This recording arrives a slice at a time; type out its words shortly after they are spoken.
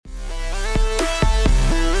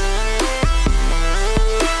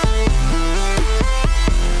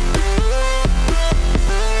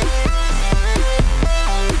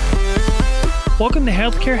Welcome to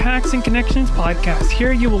Healthcare Hacks and Connections podcast.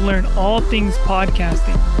 Here you will learn all things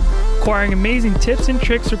podcasting, acquiring amazing tips and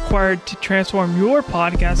tricks required to transform your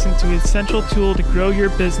podcast into an essential tool to grow your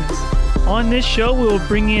business. On this show, we will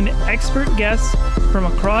bring in expert guests from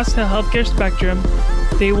across the healthcare spectrum.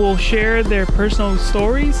 They will share their personal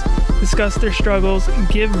stories, discuss their struggles, and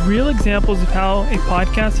give real examples of how a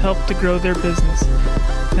podcast helped to grow their business.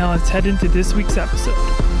 Now let's head into this week's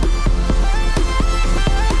episode.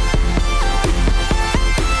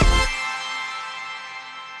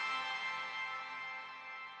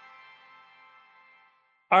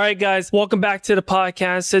 All right, guys, welcome back to the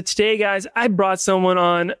podcast. So today, guys, I brought someone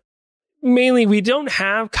on. Mainly, we don't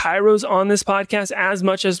have chiros on this podcast as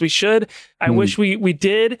much as we should. I wish we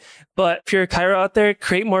did, but if you're a chiro out there,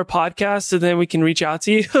 create more podcasts so then we can reach out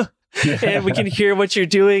to you and we can hear what you're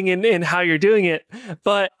doing and how you're doing it.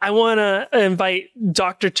 But I want to invite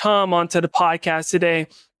Dr. Tom onto the podcast today.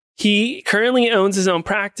 He currently owns his own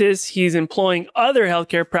practice. He's employing other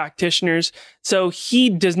healthcare practitioners. So he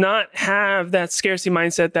does not have that scarcity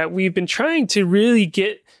mindset that we've been trying to really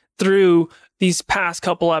get through these past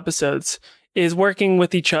couple episodes, is working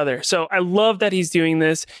with each other. So I love that he's doing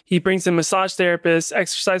this. He brings in massage therapists,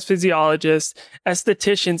 exercise physiologists,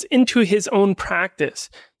 estheticians into his own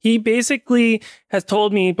practice. He basically has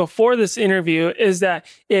told me before this interview is that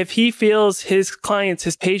if he feels his clients,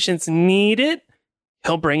 his patients need it,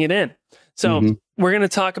 he'll bring it in. So we're going to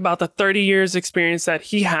talk about the 30 years experience that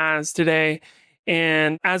he has today.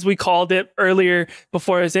 And as we called it earlier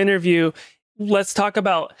before his interview, let's talk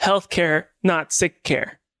about healthcare, not sick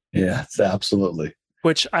care. Yes, absolutely.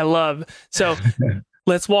 Which I love. So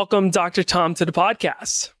let's welcome Dr. Tom to the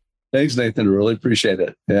podcast. Thanks, Nathan. Really appreciate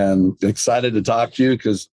it. And excited to talk to you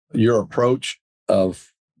because your approach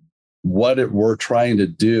of what we're trying to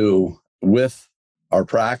do with our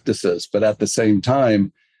practices. But at the same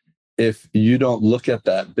time, if you don't look at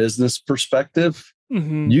that business perspective,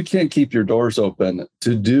 you can't keep your doors open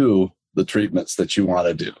to do the treatments that you want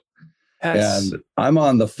to do. Yes. And I'm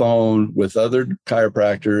on the phone with other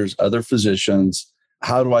chiropractors, other physicians.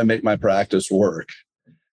 How do I make my practice work?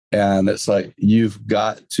 And it's like, you've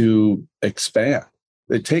got to expand.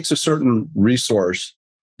 It takes a certain resource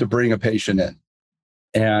to bring a patient in.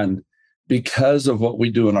 And because of what we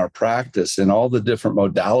do in our practice and all the different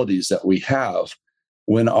modalities that we have,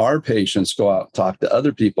 when our patients go out and talk to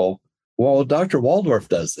other people, well, Dr. Waldorf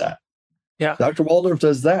does that. Yeah. Dr. Waldorf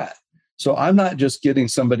does that. So I'm not just getting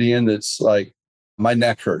somebody in that's like, my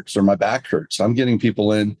neck hurts or my back hurts. I'm getting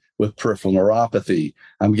people in with peripheral neuropathy.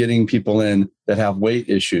 I'm getting people in that have weight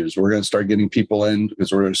issues. We're going to start getting people in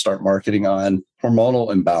because we're going to start marketing on hormonal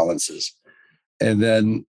imbalances. And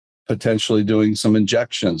then potentially doing some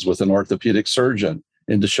injections with an orthopedic surgeon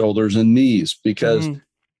into shoulders and knees. Because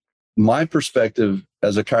my perspective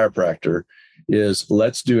as a chiropractor is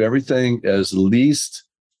let's do everything as least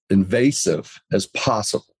invasive as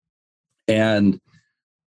possible. And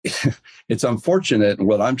it's unfortunate.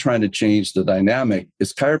 What I'm trying to change the dynamic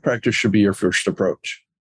is chiropractor should be your first approach.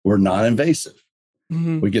 We're non-invasive.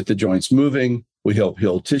 We get the joints moving. We help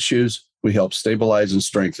heal tissues. We help stabilize and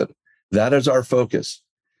strengthen. That is our focus.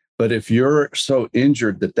 But if you're so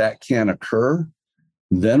injured that can't occur,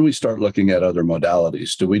 then we start looking at other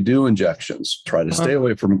modalities. Do we do injections? Try to stay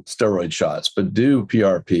away from steroid shots, but do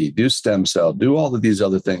PRP, do stem cell, do all of these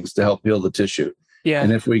other things to help heal the tissue. Yeah.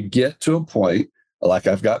 And if we get to a point, like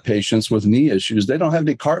I've got patients with knee issues, they don't have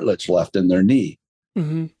any cartilage left in their knee.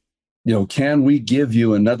 Can we give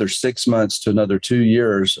you another 6 months to another 2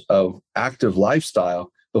 years of active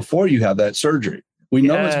lifestyle before you have that surgery? We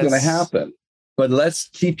know it's going to happen. But let's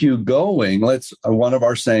keep you going. One of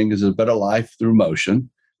our saying is a better life through motion.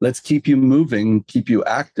 Let's keep you moving, keep you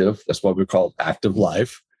active. That's what we call active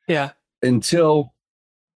life. Yeah. Until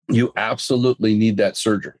you absolutely need that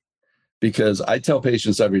surgery. Because I tell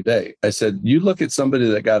patients every day, I said, you look at somebody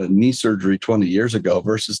that got a knee surgery 20 years ago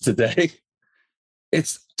versus today,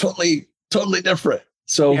 it's totally different.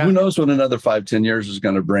 So who knows what another 5-10 years is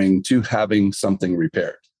going to bring to having something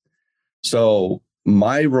repaired. So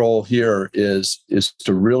my role here is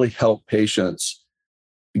to really help patients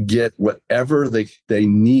get whatever they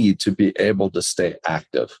need to be able to stay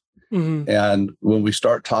active. And when we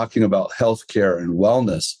start talking about healthcare and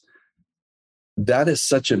wellness, that is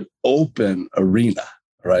such an open arena,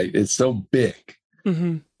 right? It's so big.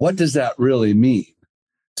 What does that really mean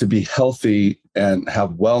to be healthy and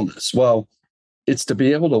have wellness? Well, it's to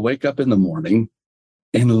be able to wake up in the morning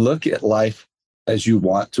and look at life as you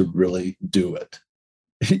want to really do it.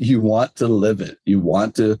 You want to live it. You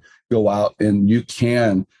want to go out and you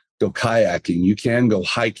can go kayaking. You can go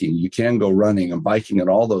hiking. You can go running and biking and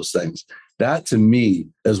all those things. That to me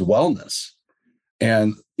is wellness.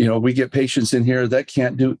 And, we get patients in here that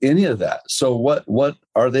can't do any of that. So what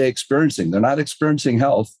are they experiencing? They're not experiencing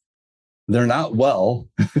health. They're not well.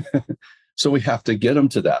 So we have to get them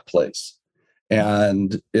to that place.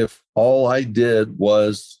 And if all I did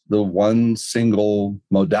was the one single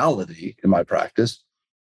modality in my practice,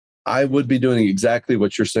 I would be doing exactly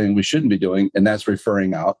what you're saying we shouldn't be doing. And that's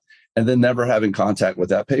referring out and then never having contact with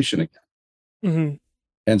that patient again. Mm-hmm.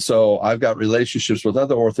 And so I've got relationships with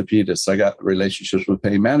other orthopedists. I got relationships with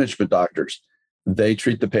pain management doctors. They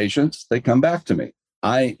treat the patients. They come back to me.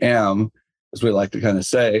 I am, as we like to kind of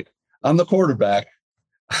say, I'm the quarterback.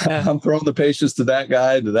 Yeah. I'm throwing the patients to that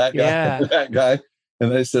guy, to that guy, to that guy.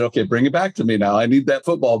 And they said, okay, bring it back to me now. I need that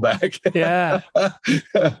football back. Yeah.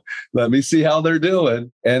 Let me see how they're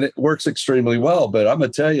doing. And it works extremely well. But I'm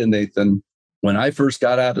going to tell you, Nathan, when I first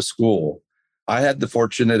got out of school, I had the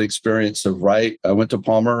fortunate experience of I went to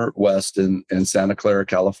Palmer West in Santa Clara,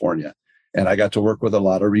 California. And I got to work with a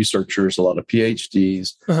lot of researchers, a lot of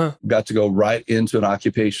PhDs, got to go right into an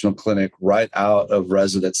occupational clinic right out of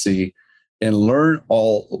residency and learn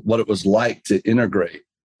all what it was like to integrate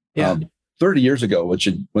 30 years ago,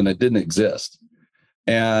 when it didn't exist,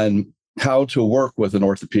 and how to work with an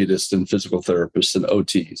orthopedist and physical therapists and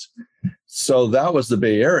OTs. So that was the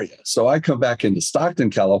Bay Area. So I come back into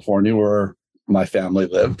Stockton, California, where my family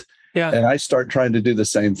lived. Yeah. And I start trying to do the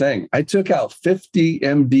same thing. I took out 50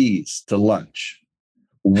 MDs to lunch.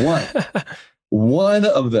 One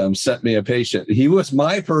of them sent me a patient. He was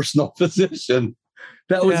my personal physician.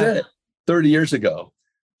 That was it 30 years ago.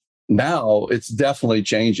 Now it's definitely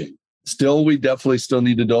changing. We definitely still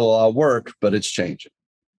need to do a lot of work, but it's changing.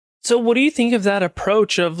 So what do you think of that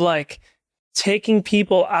approach of taking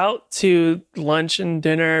people out to lunch and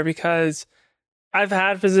dinner? Because I've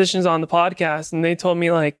had physicians on the podcast and they told me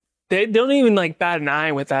they don't even bat an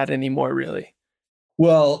eye with that anymore, really.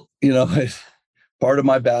 Well, part of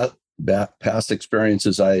my past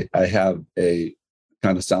experiences, I have a,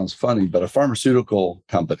 kind of sounds funny, but a pharmaceutical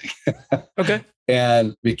company. Okay.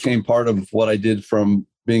 And became part of what I did from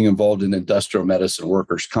being involved in industrial medicine,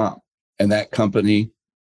 workers' comp. And that company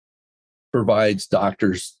provides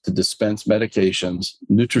doctors to dispense medications,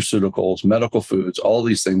 nutraceuticals, medical foods, all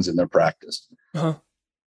these things in their practice. Uh-huh.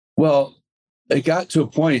 Well, it got to a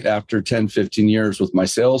point after 10, 15 years with my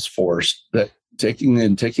sales force that taking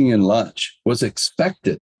in lunch was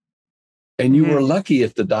expected. And you were lucky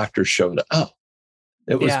if the doctor showed up.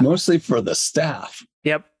 It was mostly for the staff.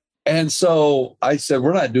 Yep. And so I said,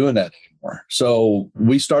 we're not doing that anymore. So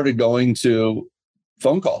we started going to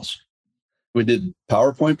phone calls. We did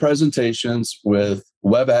PowerPoint presentations with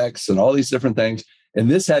WebEx and all these different things.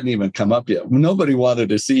 And this hadn't even come up yet. Nobody wanted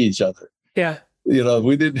to see each other. Yeah.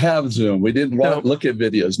 We didn't have Zoom. We didn't want to look at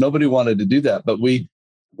videos. Nobody wanted to do that. But we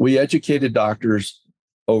educated doctors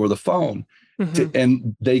over the phone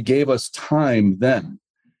and they gave us time then.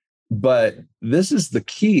 But this is the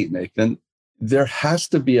key, Nathan. There has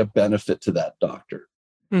to be a benefit to that doctor.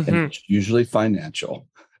 And it's usually financial.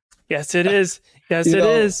 Yes, it is. Yes, it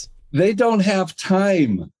is. They don't have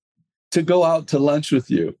time to go out to lunch with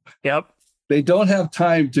you. Yep. They don't have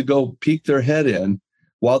time to go peek their head in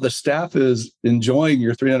while the staff is enjoying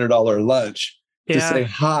your $300 lunch to say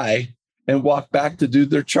hi and walk back to do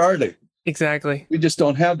their charting. Exactly. We just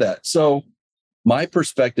don't have that. So my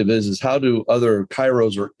perspective is how do other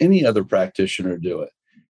chiros or any other practitioner do it?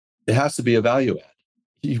 It has to be a value add.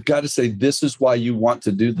 You've got to say, this is why you want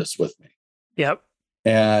to do this with me. Yep.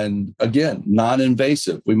 And again,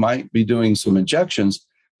 non-invasive. We might be doing some injections,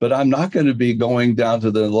 but I'm not going to be going down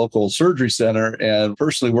to the local surgery center and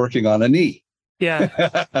personally working on a knee.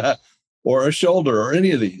 Yeah. Or a shoulder or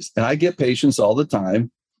any of these. And I get patients all the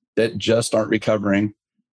time that just aren't recovering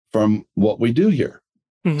from what we do here.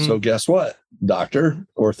 So guess what? Doctor,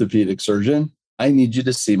 orthopedic surgeon, I need you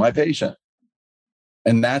to see my patient.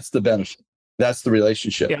 And that's the benefit. That's the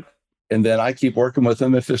relationship. Yeah. And then I keep working with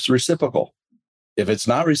them if it's reciprocal. If it's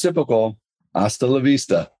not reciprocal, hasta la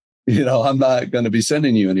vista. I'm not going to be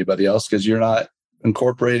sending you anybody else because you're not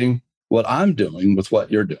incorporating what I'm doing with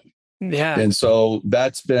what you're doing. Yeah. And so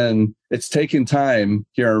it's taken time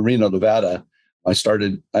here in Reno, Nevada.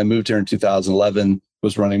 I moved here in 2011,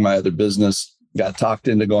 was running my other business, got talked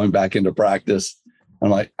into going back into practice. I'm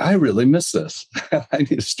like, I really miss this. I need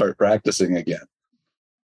to start practicing again.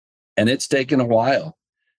 And it's taken a while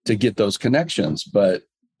to get those connections, but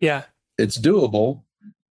it's doable.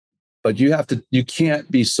 But you can't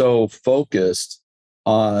be so focused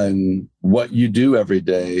on what you do every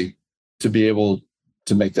day to be able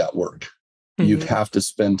to make that work. You have to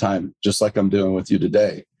spend time, just like I'm doing with you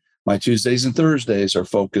today. My Tuesdays and Thursdays are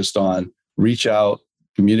focused on reach out,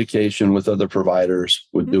 communication with other providers,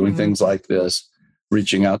 with doing things like this,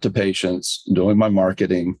 reaching out to patients, doing my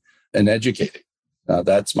marketing, and educating.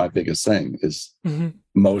 That's my biggest thing is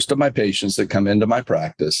most of my patients that come into my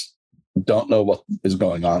practice don't know what is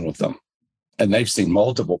going on with them. And they've seen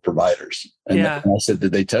multiple providers. And I said,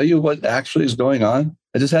 did they tell you what actually is going on?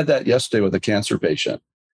 I just had that yesterday with a cancer patient.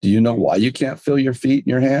 Do you know why you can't feel your feet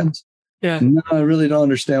and your hands? Yeah. No, I really don't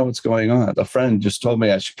understand what's going on. A friend just told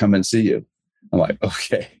me I should come and see you. I'm like,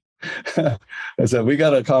 okay. I said, we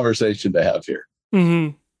got a conversation to have here.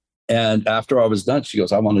 Mm-hmm. And after I was done, she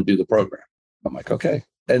goes, I want to do the program. I'm like, okay.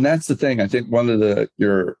 And that's the thing. I think one of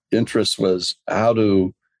your interests was how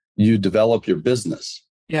do you develop your business?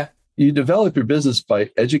 Yeah. You develop your business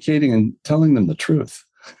by educating and telling them the truth.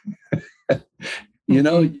 You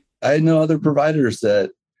know, I know other providers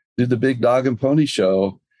that do the big dog and pony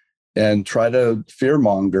show and try to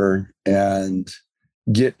fearmonger and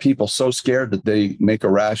get people so scared that they make a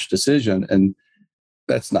rash decision. And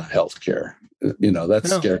that's not healthcare. You know,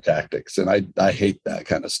 that's scare tactics. And I hate that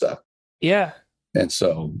kind of stuff. Yeah. And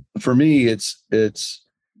so for me, it's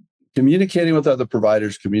communicating with other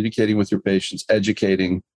providers, communicating with your patients,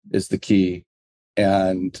 educating is the key.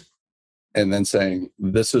 And then saying,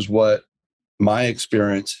 this is what my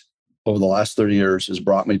experience over the last 30 years has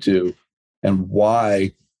brought me to, and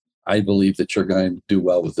why I believe that you're going to do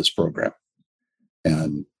well with this program.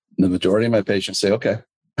 And the majority of my patients say, okay,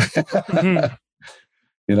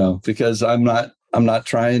 you know, because I'm not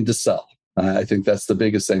trying to sell. I think that's the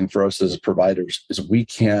biggest thing for us as providers is we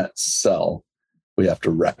can't sell. We have to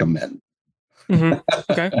recommend.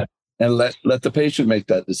 Okay. And let the patient make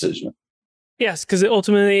that decision. Yes, because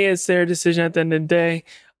ultimately it's their decision at the end of the day.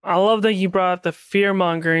 I love that you brought up the fear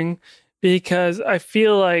mongering because I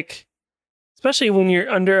feel like, especially when you're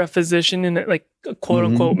under a physician in like a quote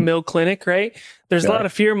unquote mill clinic, right? There's a lot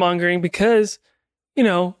of fear mongering because, you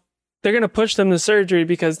know, they're going to push them to surgery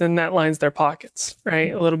because then that lines their pockets,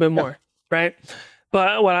 right? A little bit more, right?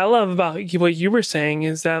 But what I love about what you were saying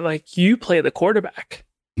is that like you play the quarterback.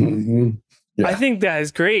 Yeah. I think that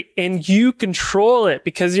is great. And you control it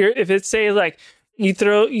because if it's say like you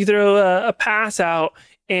throw a pass out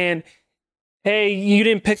and, hey, you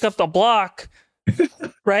didn't pick up the block,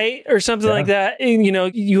 right? Or something like that. And, you know,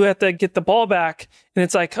 you have to get the ball back and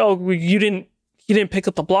it's like, oh, you didn't pick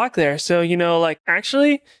up the block there. So, you know, like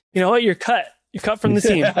actually, you know what? You're cut from the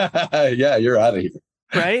team. Yeah. You're out of here.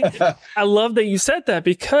 Right. I love that you said that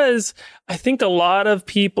because I think a lot of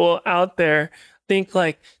people out there think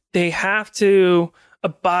like they have to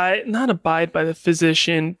not abide by the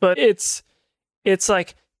physician, but it's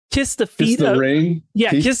like kiss the feet. Kiss the ring.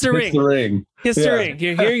 Yeah. Kiss the ring. Kiss the ring.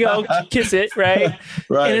 Here you go. Kiss it. Right.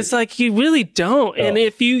 Right. And it's like, you really don't. No. And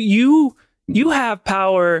if you have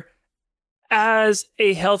power as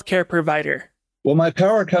a healthcare provider. Well, my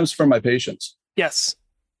power comes from my patients. Yes,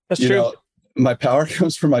 that's true. Know, my power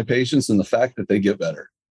comes from my patients and the fact that they get better.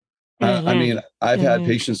 I mean, I've had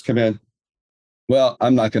patients come in, well,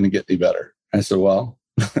 I'm not going to get any better. I said, well,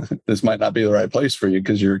 this might not be the right place for you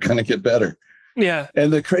because you're going to get better. Yeah.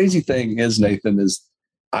 And the crazy thing is, Nathan, is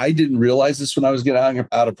I didn't realize this when I was getting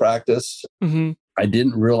out of practice. I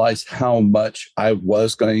didn't realize how much I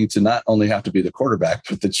was going to not only have to be the quarterback,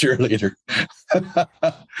 but the cheerleader.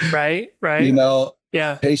 Right. You know,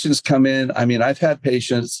 yeah. Patients come in. I mean, I've had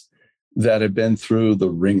patients that have been through the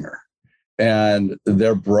ringer and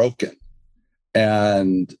they're broken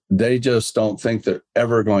and they just don't think they're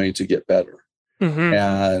ever going to get better.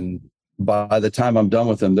 And by the time I'm done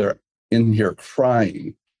with them, they're in here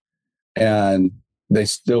crying and they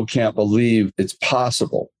still can't believe it's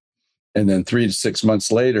possible. And then 3 to 6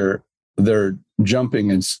 months later, they're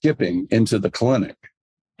jumping and skipping into the clinic.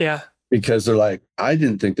 Yeah. Because they're like, I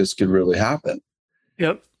didn't think this could really happen.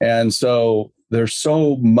 Yep. And so there's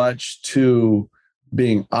so much to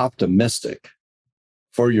being optimistic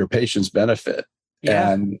for your patient's benefit.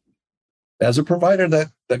 Yeah. And as a provider,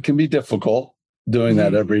 that can be difficult doing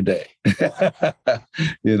that every day,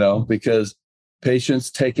 you know, because patients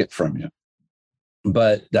take it from you.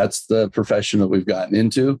 But that's the profession that we've gotten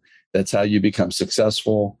into. That's how you become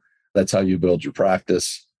successful. That's how you build your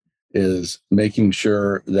practice, is making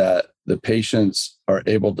sure that the patients are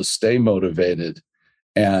able to stay motivated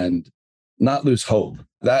and not lose hope.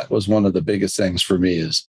 That was one of the biggest things for me,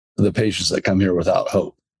 is the patients that come here without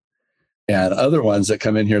hope. And other ones that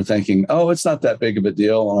come in here thinking, oh, it's not that big of a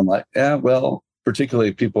deal. And I'm like, yeah, well,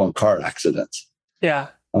 particularly people in car accidents. Yeah.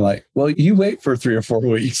 I'm like, well, you wait for 3 or 4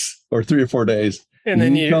 weeks or 3 or 4 days. And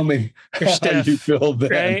then you tell me how you feel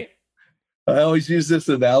then. Right? I always use this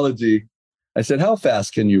analogy. I said, how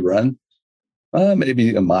fast can you run?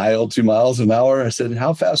 Maybe a mile, 2 miles an hour. I said,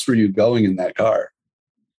 how fast were you going in that car?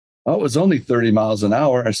 Oh, it was only 30 miles an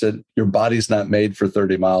hour. I said, your body's not made for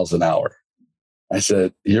 30 miles an hour. I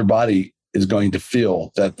said, your body is going to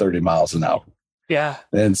feel that 30 miles an hour. Yeah.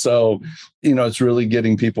 And so, it's really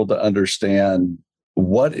getting people to understand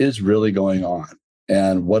what is really going on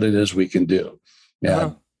and what it is we can do.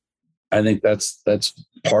 And I think that's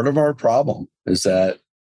part of our problem, is that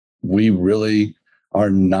we really are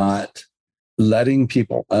not letting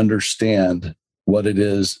people understand what it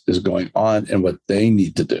is going on and what they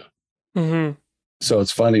need to do. Mm-hmm. So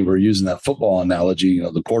it's funny, we're using that football analogy,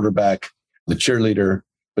 the quarterback, the cheerleader,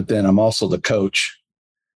 but then I'm also the coach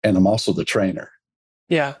and I'm also the trainer.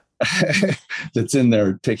 Yeah. That's in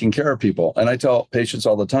there taking care of people. And I tell patients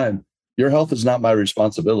all the time, your health is not my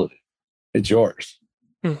responsibility. It's yours.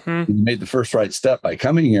 Mm-hmm. You made the first right step by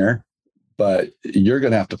coming here, but you're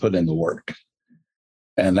going to have to put in the work.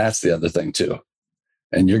 And that's the other thing too.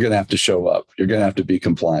 And you're going to have to show up. You're going to have to be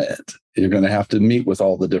compliant. You're going to have to meet with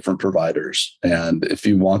all the different providers. And if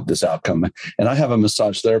you want this outcome, and I have a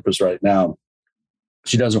massage therapist right now.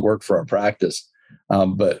 She doesn't work for our practice,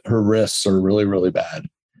 but her wrists are really, really bad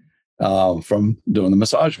from doing the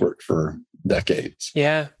massage work for decades.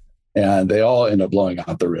 Yeah. And they all end up blowing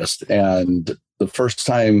out the wrist. And the first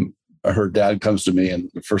time her dad comes to me, and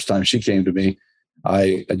the first time she came to me,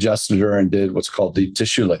 I adjusted her and did what's called deep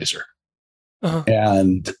tissue laser.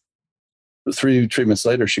 And 3 treatments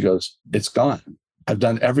later, she goes, it's gone. I've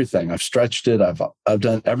done everything. I've stretched it. I've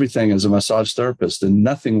done everything as a massage therapist and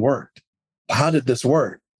nothing worked. How did this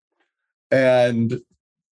work? And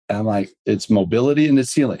I'm like, it's mobility and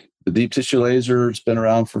it's healing. The deep tissue laser has been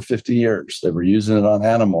around for 50 years. They were using it on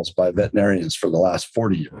animals by veterinarians for the last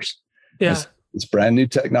 40 years. Yeah. It's brand new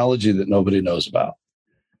technology that nobody knows about.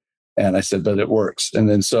 And I said, but it works. And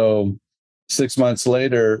then so 6 months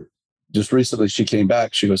later, just recently, she came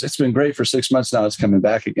back. She goes, it's been great for 6 months now. It's coming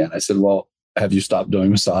back again. I said, well, have you stopped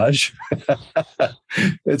doing massage?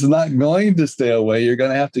 It's not going to stay away. You're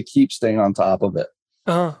going to have to keep staying on top of it.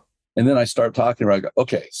 And then I start talking about,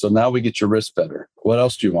 okay, so now we get your wrist better. What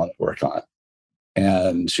else do you want to work on?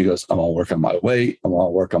 And she goes, I want to work on my weight. I want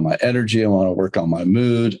to work on my energy. I want to work on my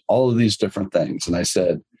mood, all of these different things. And I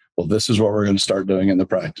said, well, this is what we're going to start doing in the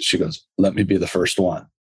practice. She goes, let me be the first one.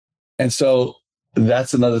 And so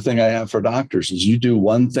that's another thing I have for doctors is you do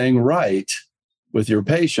one thing right with your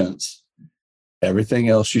patients, everything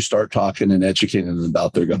else you start talking and educating them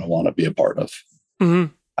about, they're going to want to be a part of.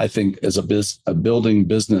 Mm-hmm. I think as a building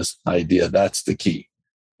business idea, that's the key.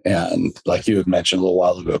 And like you had mentioned a little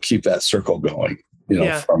while ago, keep that circle going,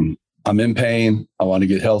 from I'm in pain, I want to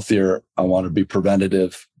get healthier, I want to be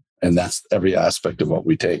preventative. And that's every aspect of what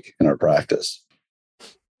we take in our practice.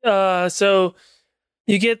 So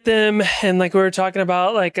you get them, and like we were talking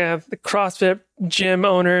about, like the CrossFit gym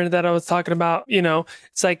owner that I was talking about,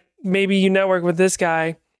 it's like maybe you network with this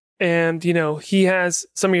guy and, he has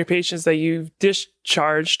some of your patients that you've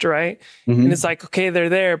discharged, right? Mm-hmm. And it's like, okay, they're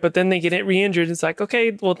there, but then they get re-injured. It's like,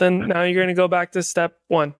 okay, well then now you're going to go back to step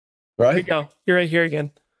 1. Right. Here you go. You're right here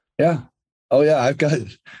again. Yeah. Oh yeah. I've got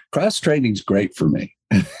cross training's great for me.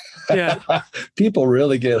 Yeah. People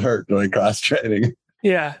really get hurt during cross training.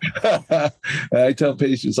 Yeah. I tell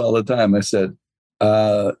patients all the time, I said,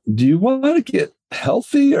 do you want to get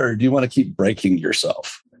healthy or do you want to keep breaking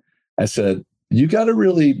yourself? I said, you got to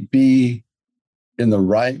really be in the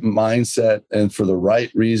right mindset and for the right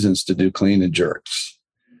reasons to do clean and jerks,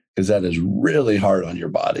 because that is really hard on your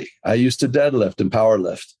body. I used to deadlift and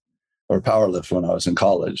powerlift when I was in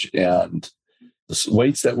college, and the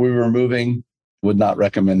weights that we were moving would not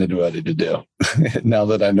recommend anybody to do now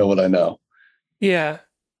that I know what I know. Yeah.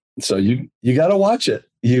 So you got to watch it.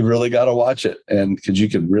 You really got to watch it. And because you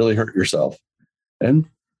can really hurt yourself. And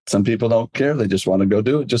some people don't care. They just want to go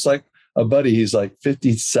do it. Just like a buddy, he's like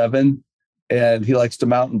 57 and he likes to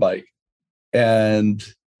mountain bike. And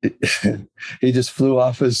he just flew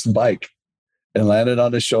off his bike and landed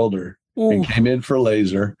on his shoulder. Ooh. And came in for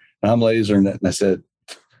laser. And I'm lasering it. And I said,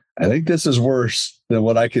 I think this is worse than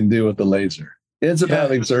what I can do with the laser. He ends up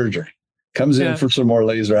having surgery. Comes in for some more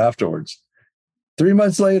laser afterwards. 3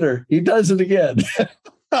 months later, he does it again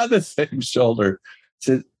on the same shoulder. I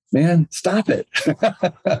said, man, stop it.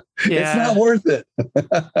 It's not worth it.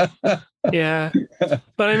 Yeah.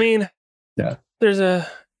 But I mean,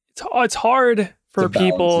 it's hard for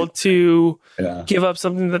people to give up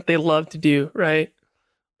something that they love to do, right?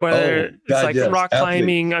 Whether it's like rock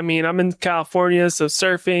climbing. I mean, I'm in California, so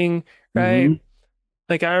surfing, right? Mm-hmm.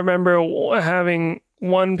 Like I remember having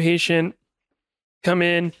one patient come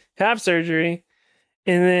in, have surgery,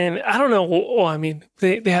 and then I don't know. Well, I mean,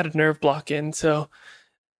 they had a nerve block in, so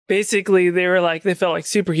basically they felt like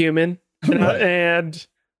superhuman, and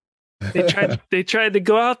They tried to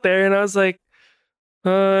go out there, and I was like,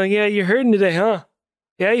 yeah, you're hurting today, huh?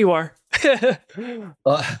 Yeah, you are.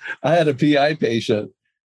 I had a PI patient,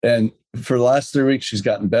 and for the last 3 weeks, she's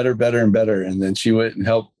gotten better, better, and better. And then she went and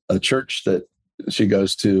helped a church that she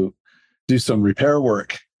goes to do some repair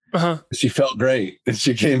work. Uh-huh. She felt great. And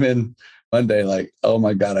she came in one day like, oh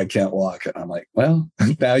my God, I can't walk. And I'm like, well,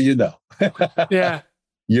 now you know. Yeah.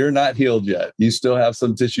 You're not healed yet. You still have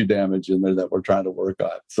some tissue damage in there that we're trying to work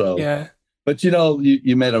on. So, yeah. But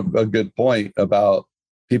you made a good point about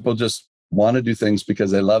people just want to do things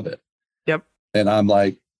because they love it. Yep. And I'm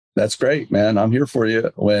like, that's great, man. I'm here for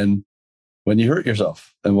you when you hurt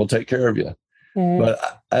yourself, and we'll take care of you. Mm-hmm.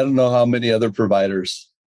 But I don't know how many other providers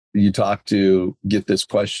you talk to get this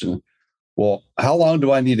question. Well, how long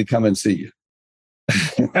do I need to come and see you?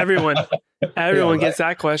 Everyone gets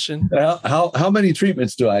that question. How many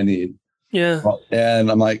treatments do I need? Yeah.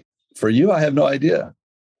 And I'm like, for you, I have no idea.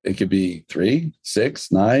 It could be 3,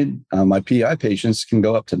 6, 9. My PI patients can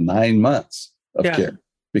go up to 9 months of care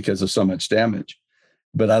because of so much damage.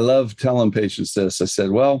 But I love telling patients this. I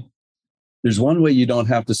said, well, there's one way you don't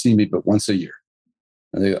have to see me but once a year.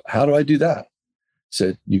 And they go, how do I do that? I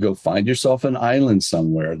said, you go find yourself an island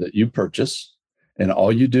somewhere that you purchase, and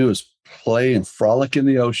all you do is play and frolic in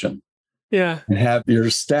the ocean. Yeah. And have your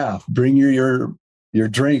staff bring your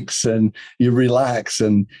drinks, and you relax,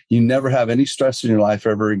 and you never have any stress in your life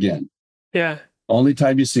ever again. Yeah. Only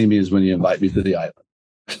time you see me is when you invite me to the island.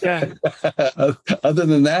 Yeah. Other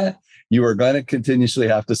than that, you are going to continuously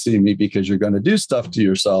have to see me because you're going to do stuff to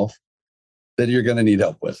yourself that you're going to need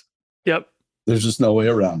help with. Yep. There's just no way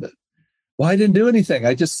around it. Well, I didn't do anything.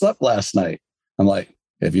 I just slept last night. I'm like,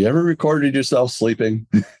 have you ever recorded yourself sleeping?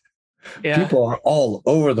 Yeah. People are all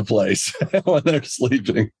over the place when they're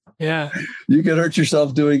sleeping. Yeah. You can hurt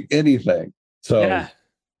yourself doing anything. So yeah.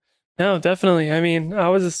 No, definitely. I mean, I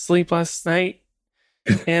was asleep last night,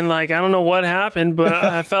 and like, I don't know what happened, but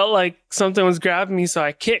I felt like something was grabbing me, so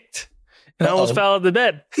I kicked. And I almost fell out of the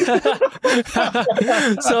bed.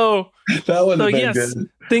 So yes, good.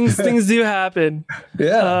 things do happen.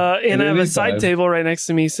 Yeah. And I have a side table right next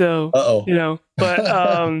to me. So,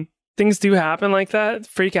 but things do happen like that.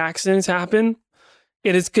 Freak accidents happen.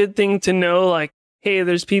 It is a good thing to know, like, hey,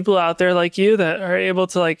 there's people out there like you that are able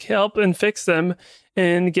to like help and fix them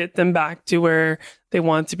and get them back to where they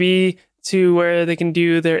want to be, to where they can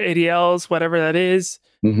do their ADLs, whatever that is,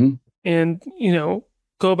 and,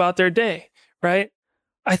 go about their day. Right.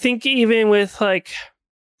 I think even with like,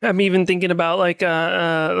 I'm even thinking about like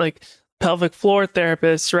pelvic floor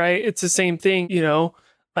therapists, right? It's the same thing,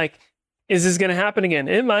 like, is this going to happen again?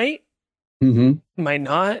 It might, might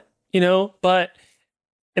not, but,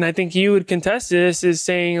 and I think you would contest this, is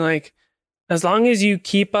saying like, as long as you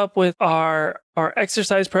keep up with our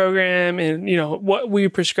exercise program and, what we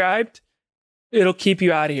prescribed, it'll keep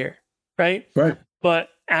you out of here. Right. Right. But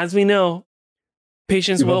as we know,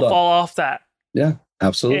 patients will fall off that. Yeah,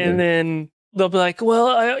 absolutely. And then they'll be like, well,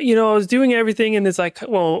 I was doing everything. And it's like,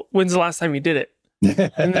 well, when's the last time you did it?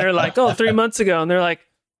 And they're like, 3 months ago. And they're like,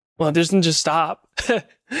 well, it doesn't just stop.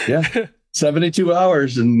 Yeah. 72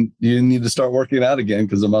 hours and you need to start working out again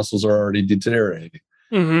because the muscles are already deteriorating.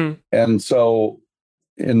 And so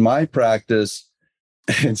in my practice,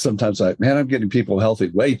 and sometimes I'm getting people healthy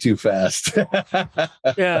way too fast.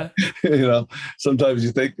 Yeah. Sometimes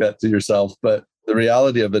you think that to yourself, but the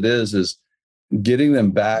reality of it is getting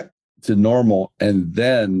them back to normal and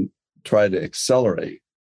then try to accelerate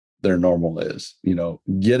their normal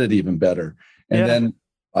get it even better. And then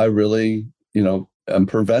I really, I'm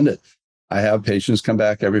preventive. I have patients come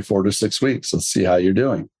back every 4 to 6 weeks. Let's see how you're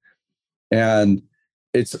doing. And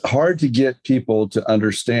it's hard to get people to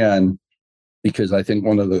understand, because I think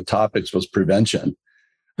one of the topics was prevention.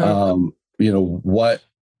 Why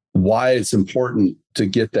it's important to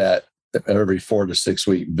get that every 4 to 6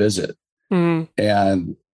 week visit.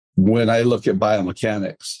 And when I look at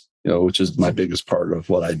biomechanics, which is my biggest part of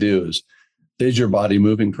what I do, is your body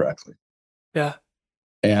moving correctly? Yeah.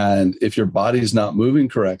 And if your body's not moving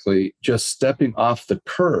correctly, just stepping off the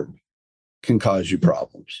curb can cause you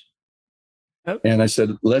problems. Yep. And I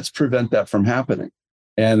said, let's prevent that from happening.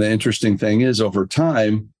 And the interesting thing is, over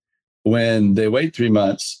time, when they wait 3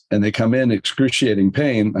 months and they come in excruciating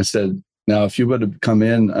pain, I said, now, if you would have come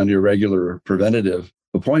in on your regular preventative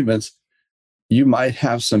appointments, you might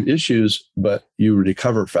have some issues, but you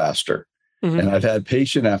recover faster. And I've had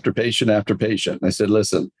patient after patient after patient. I said,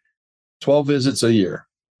 listen, 12 visits a year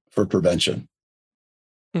for prevention.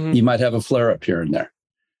 You might have a flare up here and there,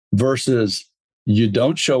 versus you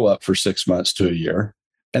don't show up for 6 months to a year.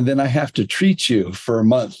 And then I have to treat you for a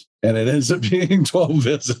month, and it ends up being 12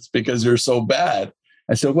 visits because you're so bad.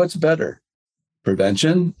 I said, what's better?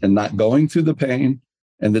 Prevention and not going through the pain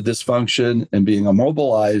and the dysfunction and being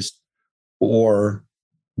immobilized, or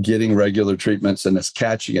getting regular treatments and it's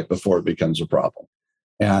catching it before it becomes a problem.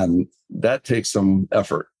 And that takes some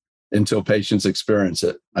effort until patients experience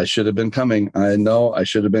it. I should have been coming. I know I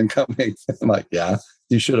should have been coming. I'm like, yeah,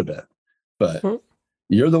 you should have been. But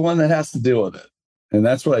you're the one that has to deal with it. And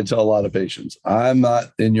that's what I tell a lot of patients. I'm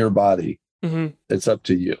not in your body. It's up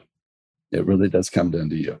to you. It really does come down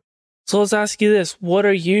to you. So let's ask you this. What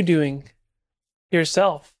are you doing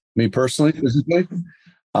yourself? Me personally, physically,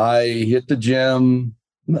 I hit the gym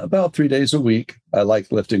about 3 days a week. I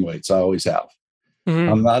like lifting weights. I always have.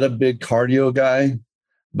 I'm not a big cardio guy,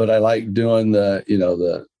 but I like doing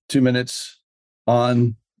the 2 minutes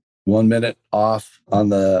on, 1 minute off on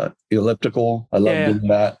the elliptical. I love doing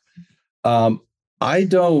that. I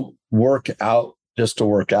don't work out just to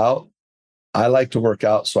work out. I like to work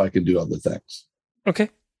out so I can do other things. Okay.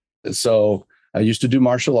 So I used to do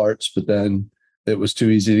martial arts, but then it was too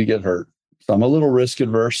easy to get hurt. So I'm a little risk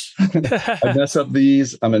adverse. I mess up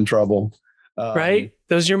these, I'm in trouble. Right?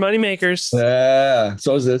 Those are your money makers. Yeah.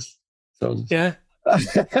 So is this. Yeah.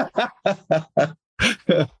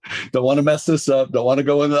 Don't want to mess this up. Don't want to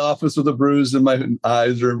go in the office with a bruise in my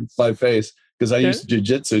eyes or my face, because I used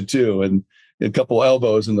jiu-jitsu too, and a couple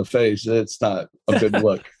elbows in the face. It's not a good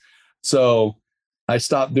look. So I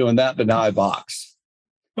stopped doing that, but now I box.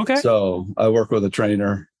 Okay. So I work with a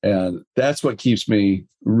trainer, and that's what keeps me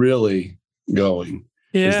really going.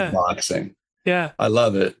 Yeah. Is boxing. Yeah. I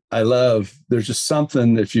love it. There's just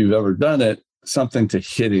something, if you've ever done it, something to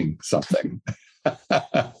hitting something.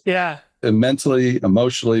 Yeah. And mentally,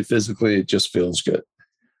 emotionally, physically, it just feels good.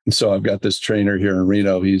 And so I've got this trainer here in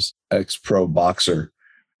Reno. He's ex-pro boxer.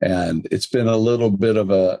 And it's been a little bit of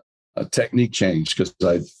a technique change because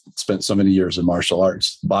I've spent so many years in martial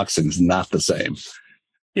arts. Boxing's not the same.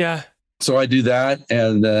 Yeah. So I do that.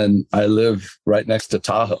 And then I live right next to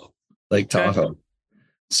Tahoe, Lake Tahoe. Okay.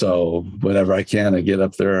 So whenever I can, I get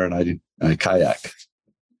up there and I kayak.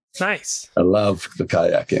 Nice. I love the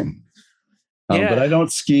kayaking. But I don't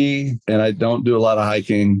ski and I don't do a lot of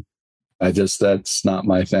hiking. That's not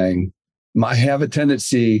my thing. I have a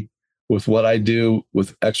tendency with what I do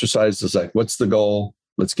with exercise is like, what's the goal?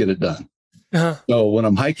 Let's get it done. So when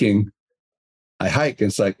I'm hiking, I hike.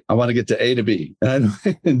 It's like, I want to get to A to B. And I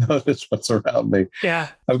don't even notice what's around me. Yeah.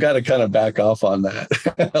 I've got to kind of back off on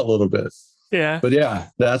that a little bit. Yeah. But yeah,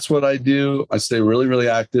 that's what I do. I stay really, really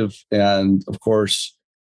active. And of course,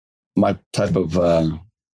 my type of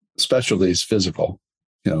specialty is physical.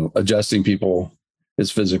 Adjusting people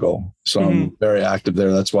is physical. So I'm very active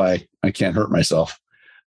there. That's why I can't hurt myself.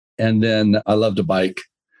 And then I love to bike.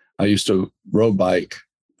 I used to road bike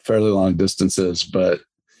fairly long distances, but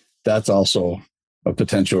that's also a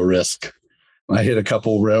potential risk. I hit a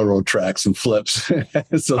couple railroad tracks and flips.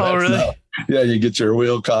 So really? You get your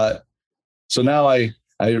wheel caught. So now I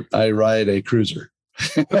ride a cruiser.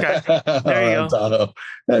 Okay. There you go.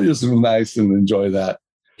 That is nice and enjoy that.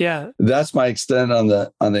 Yeah. That's my extent on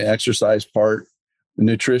the exercise part.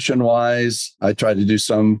 Nutrition wise, I try to do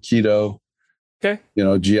some keto. Okay.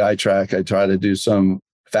 GI tract. I try to do some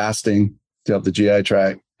fasting to help the GI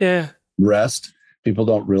tract. Yeah. Rest. People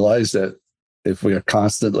don't realize that if we are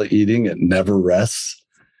constantly eating, it never rests.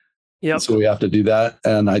 Yep. So we have to do that.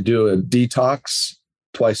 And I do a detox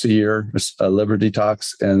twice a year, a liver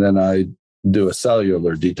detox. And then I do a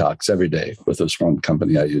cellular detox every day with this one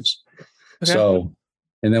company I use. Okay. So,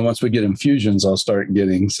 and then once we get infusions, I'll start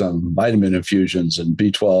getting some vitamin infusions and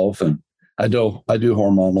B12. And I do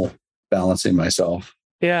hormonal balancing myself.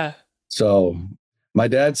 Yeah. So my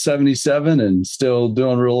dad's 77 and still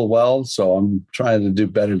doing real well. So I'm trying to do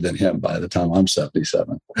better than him by the time I'm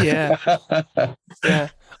 77. Yeah. Yeah.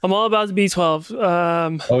 I'm all about the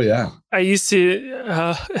B12. Oh yeah. I used to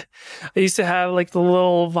have like the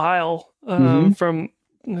little vial from,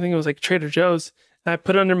 I think it was like Trader Joe's. And I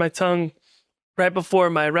put it under my tongue right before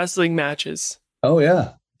my wrestling matches. Oh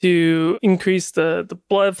yeah. To increase the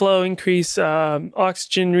blood flow, increase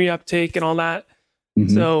oxygen reuptake and all that.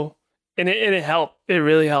 Mm-hmm. So, and it helped. It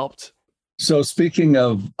really helped. So speaking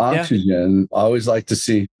of oxygen, I always like to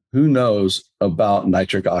see who knows about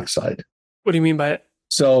nitric oxide. What do you mean by it?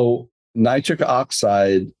 So nitric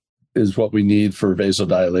oxide is what we need for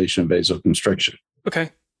vasodilation, vasoconstriction. Okay.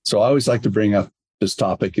 So I always like to bring up this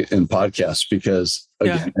topic in podcasts because,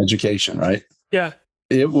 again, education, right? Yeah.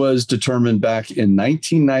 It was determined back in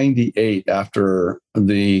 1998 after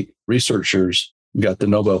the researchers got the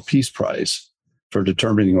Nobel Peace Prize for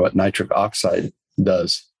determining what nitric oxide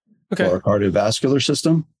does for our cardiovascular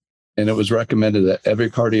system. And it was recommended that every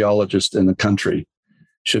cardiologist in the country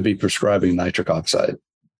should be prescribing nitric oxide,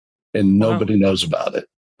 and nobody knows about it.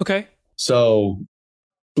 Okay. So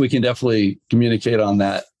we can definitely communicate on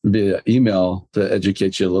that via email to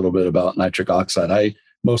educate you a little bit about nitric oxide. I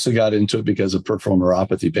mostly got into it because of peripheral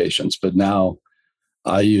neuropathy patients, but now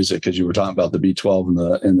I use it because you were talking about the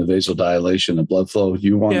B12 and the vasodilation and blood flow.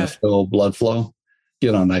 You want to fill blood flow,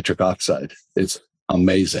 get on nitric oxide. It's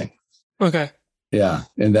amazing. Okay. Yeah.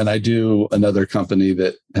 And then I do another company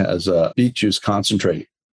that has a beet juice concentrate,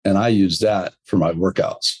 and I use that for my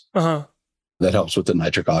workouts. That helps with the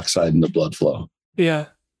nitric oxide and the blood flow. Yeah.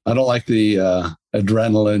 I don't like the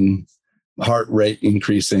adrenaline, heart rate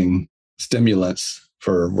increasing stimulants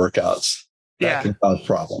for workouts. That can cause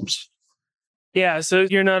problems. Yeah. So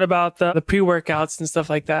you're not about the pre-workouts and stuff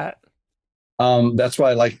like that. That's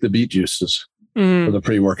why I like the beet juices for the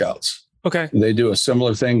pre-workouts. Okay. They do a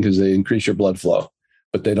similar thing because they increase your blood flow,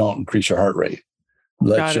 but they don't increase your heart rate.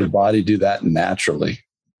 Let your body do that naturally.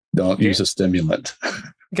 Don't use a stimulant.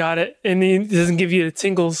 Got it. And it doesn't give you the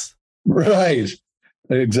tingles. Right.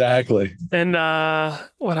 Exactly. And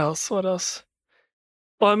what else?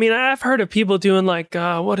 Well, I mean, I've heard of people doing like,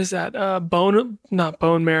 what is that? Not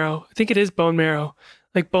bone marrow. I think it is bone marrow.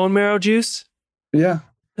 Like bone marrow juice. Yeah.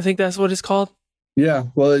 I think that's what it's called. Yeah.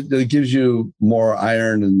 Well, it gives you more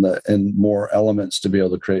iron and more elements to be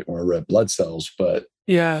able to create more red blood cells. But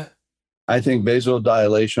yeah, I think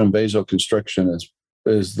vasodilation, vasoconstriction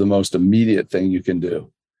is the most immediate thing you can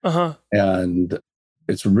do. And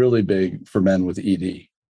it's really big for men with ED.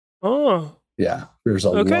 Oh. Yeah. There's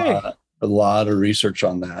a lot of research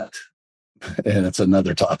on that. And it's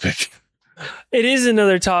another topic. It is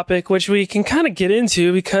another topic, which we can kind of get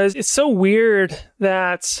into because it's so weird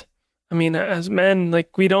that, I mean, as men,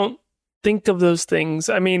 like we don't think of those things.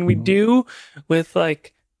 I mean, we do with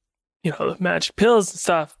like, the magic pills and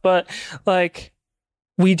stuff, but like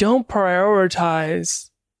we don't prioritize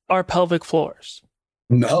our pelvic floors.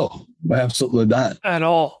 No, absolutely not. At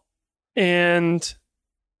all. And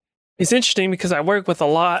it's interesting because I work with a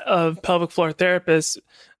lot of pelvic floor therapists,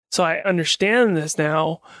 so I understand this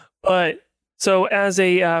now. But so as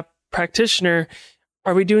a practitioner,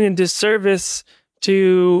 are we doing a disservice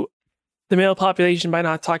to the male population by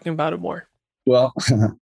not talking about it more? Well,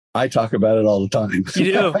 I talk about it all the time.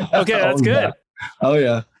 You do? Okay, that's good. Yeah. Oh,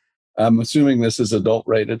 yeah. I'm assuming this is adult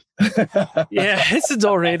rated. Yeah, it's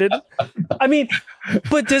adult rated. I mean,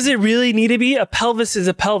 but does it really need to be? A pelvis is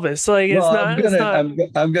a pelvis. Like it's not.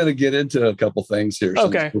 I'm going to get into a couple things here.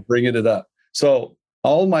 Okay. We're bringing it up. So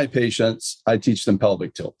all my patients, I teach them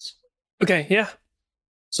pelvic tilts. Okay. Yeah.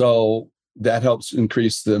 So that helps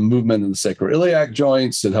increase the movement in the sacroiliac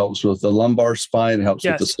joints. It helps with the lumbar spine. It helps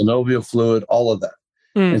with the synovial fluid, all of that.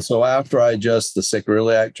 And so after I adjust the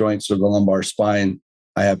sacroiliac joints or the lumbar spine,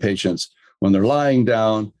 I have patients when they're lying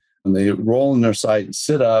down, when they roll in their side and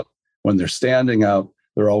sit up, when they're standing up,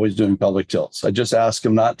 they're always doing pelvic tilts. I just ask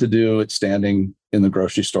them not to do it standing in the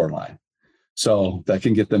grocery store line. So that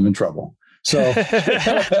can get them in trouble. So,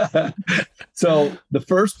 so the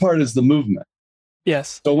first part is the movement.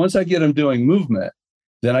 Yes. So once I get them doing movement,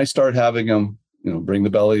 then I start having them, bring the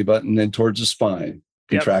belly button in towards the spine,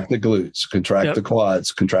 contract the glutes, contract the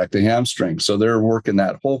quads, contract the hamstrings. So they're working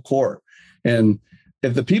that whole core. And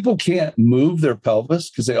if the people can't move their pelvis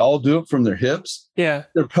because they all do it from their hips, their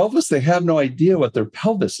pelvis, they have no idea what their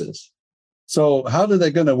pelvis is. So how are they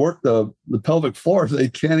going to work the pelvic floor if they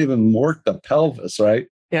can't even work the pelvis, right?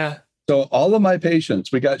 Yeah. So all of my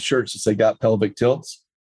patients, we got shirts that say got pelvic tilts.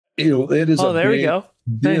 It is a big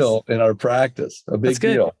deal in our practice, a big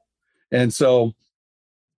deal. And so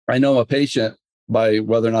I know a patient by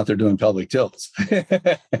whether or not they're doing pelvic tilts.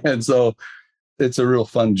 And so it's a real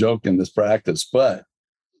fun joke in this practice, but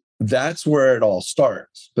that's where it all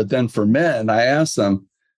starts. But then for men, I ask them,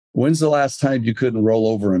 when's the last time you couldn't roll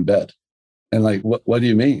over in bed? And like, what do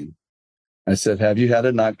you mean? I said, have you had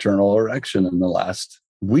a nocturnal erection in the last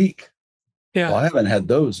week? Yeah. Well, I haven't had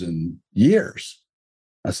those in years.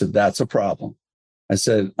 I said, that's a problem. I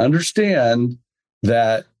said, understand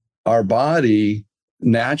that our body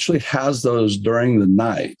naturally has those during the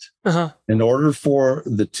night in order for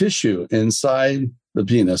the tissue inside the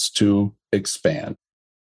penis to expand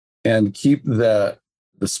and keep the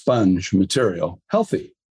sponge material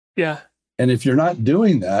healthy. Yeah. And if you're not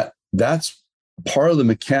doing that, that's part of the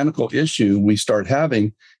mechanical issue we start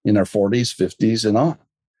having in our 40s, 50s, and on.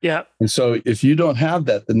 Yeah. And so if you don't have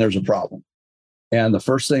that, then there's a problem. And the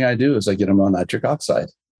first thing I do is I get them on nitric oxide.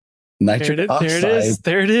 Nitric oxide.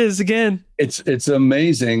 There it is again. It's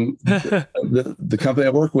amazing. The company I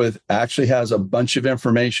work with actually has a bunch of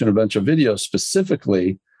information, a bunch of videos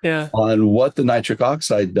specifically on what the nitric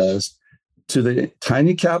oxide does to the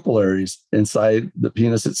tiny capillaries inside the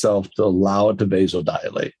penis itself to allow it to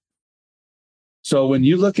vasodilate. So when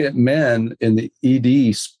you look at men in the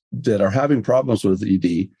ED that are having problems with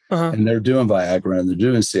ED, and they're doing Viagra and they're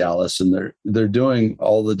doing Cialis and they're doing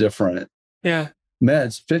all the different meds,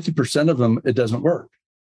 50% of them, it doesn't work.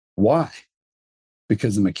 Why?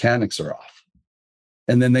 Because the mechanics are off.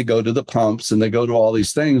 And then they go to the pumps and they go to all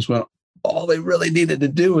these things when all they really needed to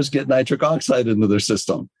do was get nitric oxide into their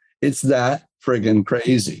system. It's that friggin'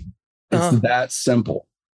 crazy. It's that simple.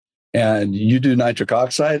 And you do nitric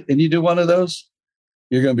oxide and you do one of those,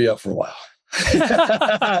 you're going to be up for a while.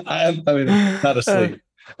 I mean, not asleep.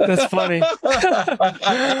 That's funny.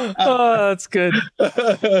 Oh, that's good.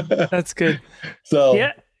 That's good.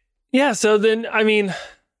 So yeah. So then, I mean,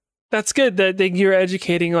 that's good that you're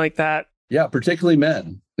educating like that. Yeah, particularly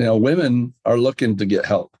men. You know, women are looking to get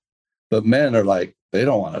help, but men are like, they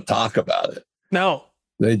don't want to talk about it. No,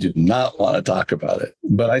 they do not want to talk about it.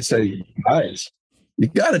 But I say, guys, you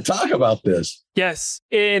got to talk about this. Yes,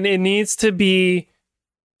 and it needs to be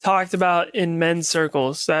talked about in men's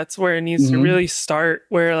circles. That's where it needs to really start,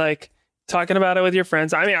 where like talking about it with your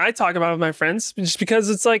friends. I mean, I talk about it with my friends just because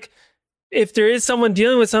it's like, if there is someone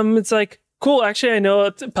dealing with something, it's like, cool, actually, I know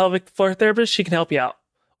a pelvic floor therapist, she can help you out,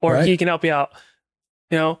 or he can help you out,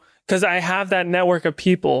 you know, because I have that network of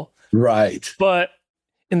people. Right.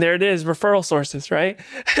 And there it is, referral sources, right?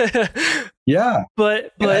 Yeah.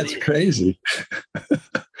 But that's crazy.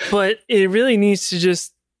 But it really needs to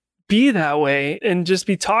just be that way and just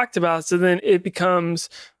be talked about. So then it becomes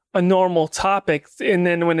a normal topic. And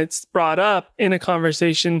then when it's brought up in a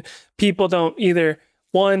conversation, people don't either,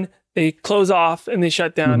 one, they close off and they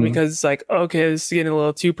shut down because it's like, okay, this is getting a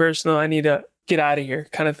little too personal. I need to get out of here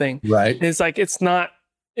kind of thing. Right. And it's like, it's not,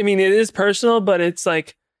 I mean, it is personal, but it's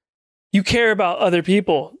like, you care about other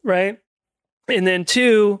people, right? And then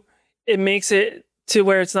two, it makes it to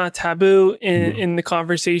where it's not taboo in the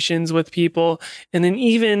conversations with people. And then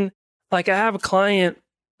even like I have a client,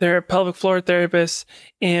 they're a pelvic floor therapist,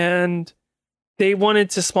 and they wanted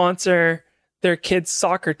to sponsor their kids'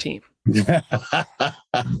 soccer team.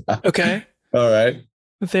 Okay. All right.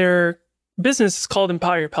 Their business is called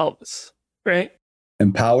Empower Your Pelvis, right?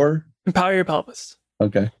 Empower Your Pelvis.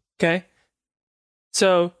 Okay. Okay.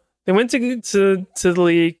 So they went to the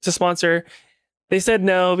league to sponsor. They said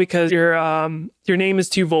no because your name is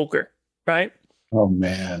too vulgar, right? Oh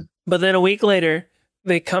man. But then a week later,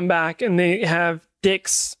 they come back and they have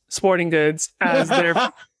Dick's Sporting Goods as their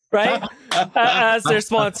right as their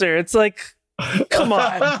sponsor. It's like, come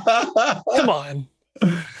on.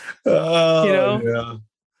 Oh, you know?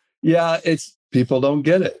 Yeah. It's people don't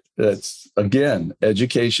get it. It's again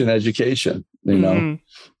education. You know,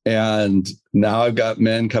 and now I've got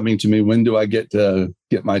men coming to me. When do I get to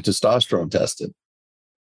get my testosterone tested?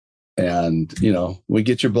 And, you know, we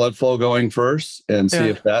get your blood flow going first and see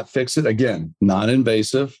if that fixes it. Again,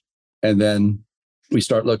 non-invasive. And then we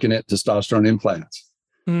start looking at testosterone implants.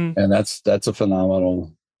 And that's a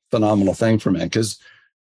phenomenal thing for men. Because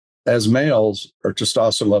as males, our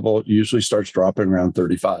testosterone level usually starts dropping around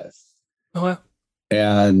 35. Oh, wow.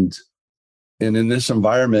 And in this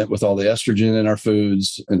environment with all the estrogen in our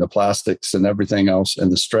foods and the plastics and everything else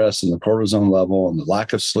and the stress and the cortisone level and the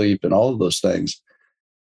lack of sleep and all of those things,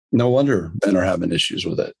 no wonder men are having issues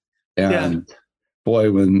with it. And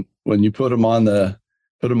boy, when you put them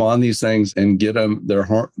on these things and get them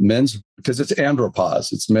men's, because it's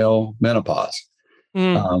andropause, it's male menopause.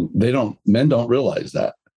 Men don't realize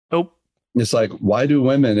that. Nope. It's like, why do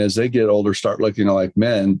women as they get older start looking like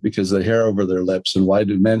men because the hair over their lips? And why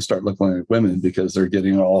do men start looking like women? Because they're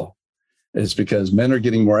getting it's because men are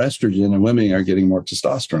getting more estrogen and women are getting more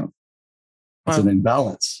testosterone. It's an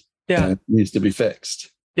imbalance. Yeah. And it needs to be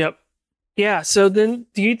fixed. Yep. Yeah. So then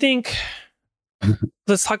do you think,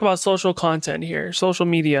 let's talk about social content here, social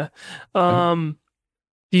media. Do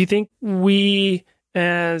you think we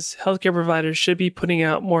as healthcare providers should be putting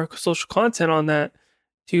out more social content on that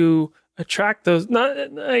to attract those, not,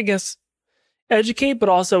 I guess, educate, but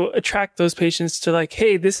also attract those patients to like,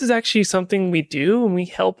 hey, this is actually something we do and we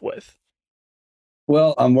help with?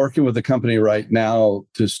 Well, I'm working with a company right now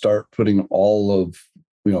to start putting all of,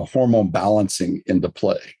 hormone balancing into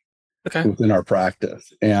play within our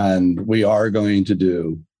practice. And we are going to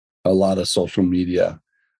do a lot of social media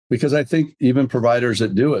because I think even providers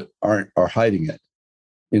that do it are hiding it,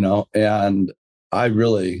 and I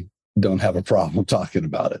really don't have a problem talking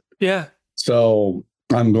about it. Yeah. So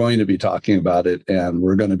I'm going to be talking about it and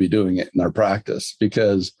we're going to be doing it in our practice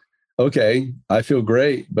because, okay, I feel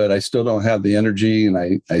great, but I still don't have the energy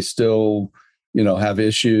and I still, have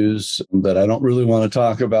issues that I don't really want to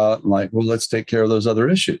talk about. I'm like, well, let's take care of those other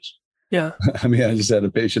issues. Yeah. I mean, I just had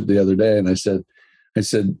a patient the other day and I said,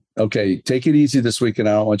 okay, take it easy this week and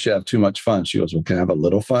I don't want you to have too much fun. She goes, well, can I have a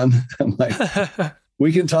little fun? I'm like,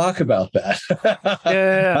 we can talk about that.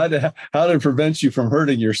 Yeah. How to prevent you from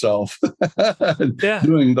hurting yourself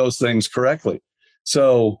doing those things correctly.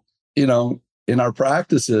 So, in our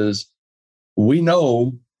practices, we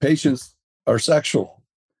know patients are sexual.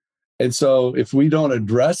 And so if we don't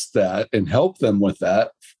address that and help them with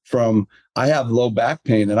that, I have low back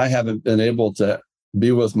pain and I haven't been able to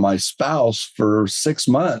be with my spouse for 6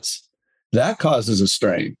 months, that causes a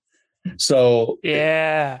strain. So,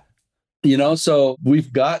 so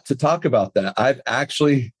we've got to talk about that. I've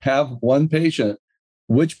actually have one patient,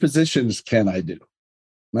 which positions can I do?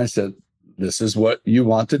 And I said, this is what you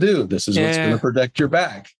want to do. This is what's going to protect your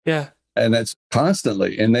back. Yeah. And that's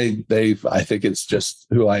constantly. And I think it's just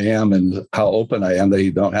who I am and how open I am. They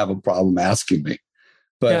don't have a problem asking me.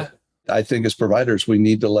 But I think as providers, we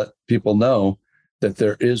need to let people know that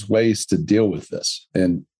there is ways to deal with this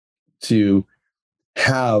and to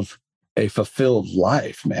have a fulfilled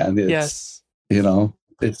life, man. It's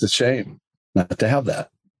a shame not to have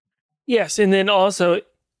that. Yes. And then also,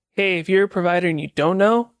 hey, if you're a provider and you don't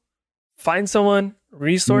know, find someone,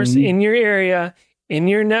 resource in your area, in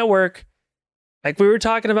your network, like we were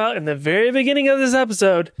talking about in the very beginning of this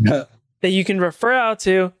episode, that you can refer out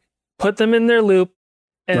to, put them in their loop,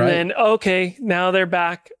 and then, okay, now they're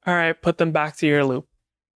back. All right, put them back to your loop.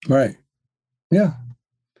 Right. Yeah.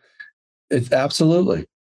 It's absolutely.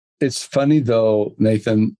 It's funny though,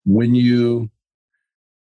 Nathan,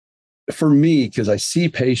 for me, because I see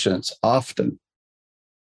patients often.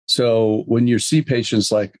 So when you see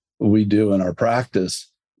patients like we do in our practice,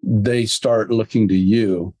 they start looking to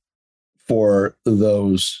you for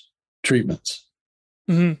those treatments.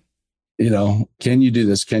 Mm-hmm. Can you do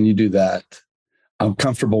this? Can you do that? I'm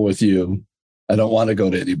comfortable with you. I don't want to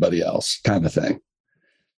go to anybody else, kind of thing.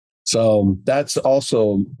 So that's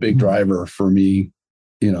also a big driver for me,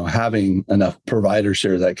 having enough providers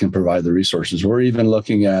here that can provide the resources. We're even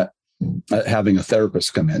looking at having a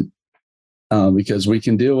therapist come in because we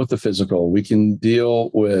can deal with the physical, we can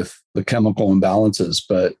deal with the chemical imbalances,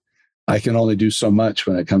 but I can only do so much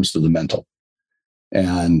when it comes to the mental.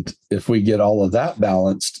 And if we get all of that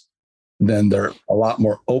balanced, then they're a lot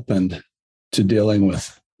more open to dealing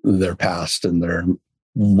with their past and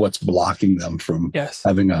what's blocking them from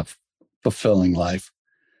having a fulfilling life.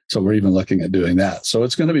 So we're even looking at doing that. So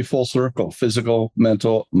it's going to be full circle: physical,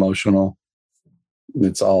 mental, emotional.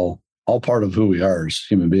 It's all part of who we are as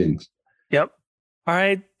human beings. Yep. All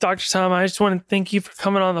right, Dr. Tom, I just want to thank you for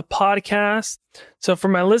coming on the podcast. So for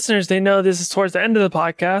my listeners, they know this is towards the end of the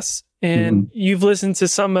podcast and you've listened to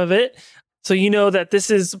some of it. So you know that this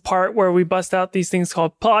is the part where we bust out these things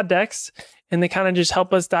called pod decks, and they kind of just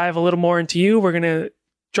help us dive a little more into you. We're going to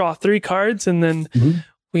draw 3 cards and then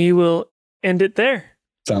we will end it there.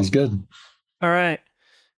 Sounds good. All right.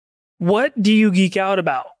 What do you geek out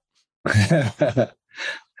about? I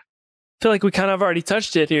feel like we kind of already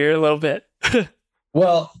touched it here a little bit.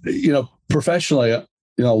 Well, professionally,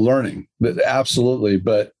 learning, but absolutely.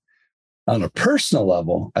 But on a personal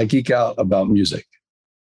level, I geek out about music.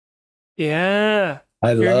 Yeah.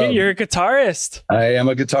 You're a guitarist. I am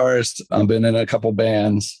a guitarist. I've been in a couple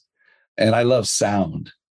bands and I love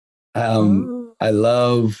sound. I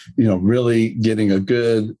love, really getting a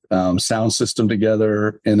good sound system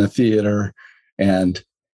together in a theater. And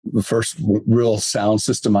the first real sound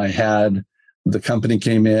system I had, the company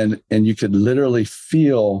came in and you could literally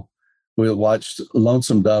feel, we watched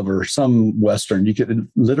Lonesome Dove or some Western, you could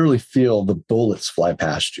literally feel the bullets fly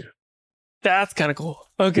past you. That's kind of cool.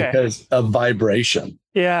 Okay. Because of vibration.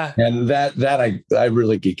 Yeah. And that I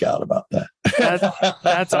really geek out about that.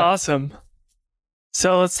 That's awesome.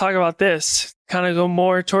 So let's talk about this. Kind of go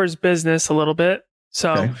more towards business a little bit.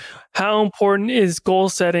 So how important is goal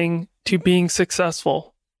setting to being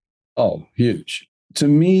successful? Oh, huge. To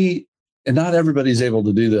me, and not everybody's able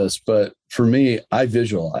to do this, but for me, I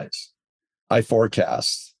visualize, I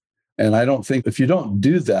forecast. And I don't think if you don't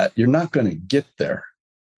do that, you're not going to get there.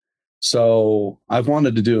 So I've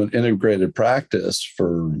wanted to do an integrated practice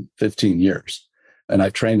for 15 years. And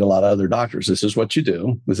I've trained a lot of other doctors. This is what you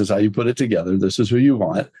do. This is how you put it together. This is who you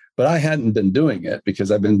want. But I hadn't been doing it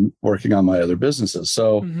because I've been working on my other businesses.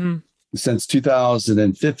 So since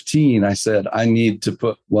 2015, I said, I need to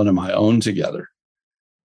put one of my own together.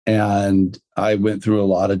 And I went through a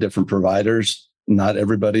lot of different providers. Not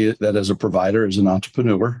everybody that is a provider is an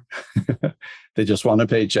entrepreneur. They just want a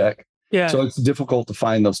paycheck. Yeah. So it's difficult to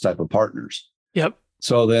find those type of partners. Yep.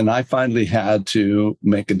 So then I finally had to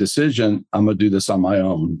make a decision. I'm going to do this on my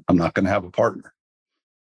own. I'm not going to have a partner.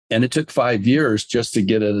 And it took 5 years just to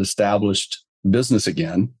get an established business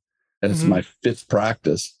again. And it's my fifth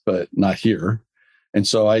practice, but not here. And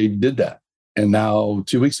so I did that. And now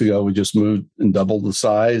 2 weeks ago, we just moved and doubled the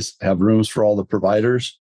size, have rooms for all the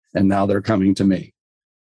providers. And now they're coming to me.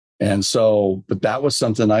 And so, but that was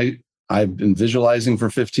something I've been visualizing for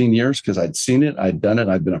 15 years because I'd seen it, I'd done it,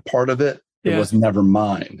 I'd been a part of it. It was never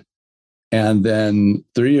mine. And then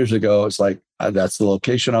 3 years ago, it's like, that's the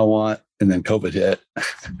location I want. And then COVID hit.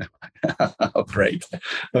 Oh, great.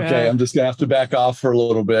 Okay, I'm just going to have to back off for a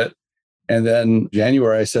little bit. And then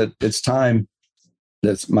January, I said, it's time.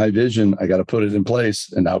 That's my vision. I got to put it in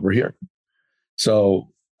place. And now we're here.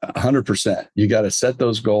 So 100%, you got to set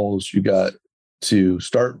those goals. You got to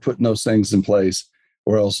start putting those things in place,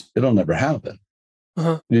 or else it'll never happen.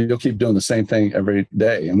 You'll keep doing the same thing every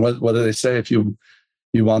day. And what do they say? If you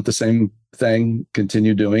want the same thing,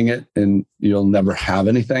 continue doing it, and you'll never have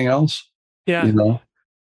anything else. Yeah. You know?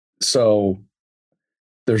 So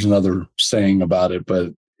there's another saying about it,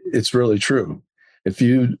 but it's really true. If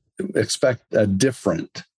you expect a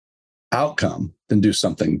different outcome, then do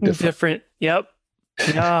something different. Yep.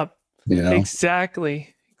 Yep. You know?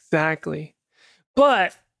 Exactly.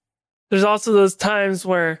 But there's also those times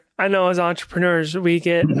where I know as entrepreneurs, we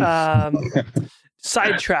get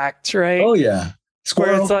sidetracked, right? Oh, yeah.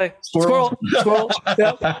 Where it's like, squirrel.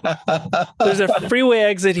 Yep. There's a freeway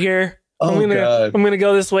exit here. I'm gonna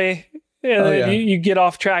go this way. And then you get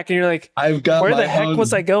off track and you're like, where the heck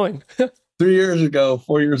was I going? 4 years ago,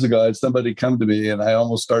 I had somebody come to me and I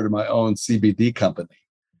almost started my own CBD company.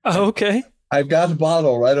 Oh, okay. I've got a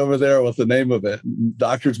bottle right over there with the name of it,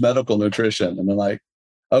 Doctor's Medical Nutrition. And I'm like,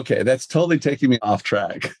 okay, that's totally taking me off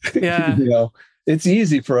track. Yeah. You know, it's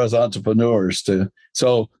easy for us entrepreneurs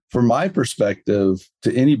so from my perspective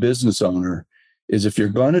to any business owner is if you're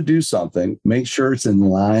going to do something, make sure it's in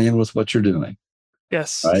line with what you're doing.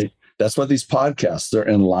 Yes. Right. That's what these podcasts are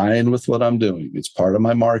in line with what I'm doing. It's part of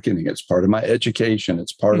my marketing. It's part of my education.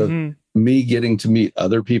 It's part of me getting to meet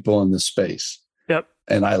other people in this space. Yep.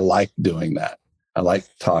 And I like doing that. I like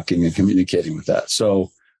talking and communicating with that.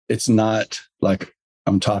 So it's not like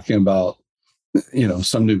I'm talking about,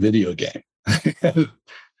 some new video game.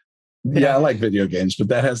 Yeah, I like video games, but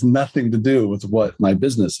that has nothing to do with what my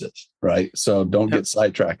business is, right? So don't get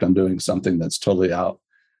sidetracked on doing something that's totally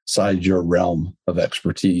outside your realm of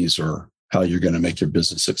expertise or how you're going to make your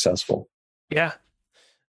business successful. Yeah.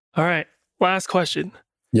 All right. Last question.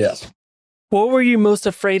 Yes. What were you most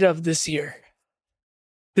afraid of this year?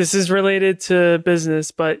 This is related to business,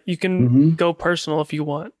 but you can go personal if you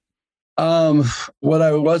want. What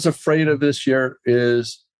I was afraid of this year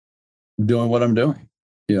is doing what I'm doing.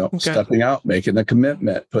 Stepping out, making the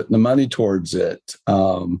commitment, putting the money towards it,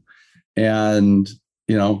 and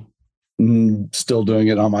still doing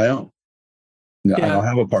it on my own. I don't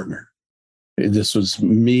have a partner. This was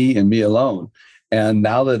me and me alone. And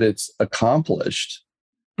now that it's accomplished,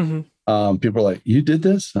 people are like, "You did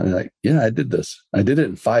this?" I'm like, "Yeah, I did this. I did it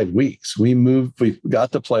in 5 weeks. We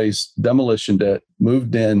got the place, demolitioned it,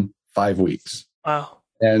 moved in 5 weeks." Wow.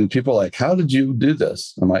 And people are like, "How did you do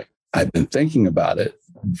this?" I'm like, "I've been thinking about it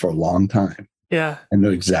for a long time." Yeah. I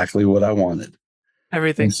knew exactly what I wanted.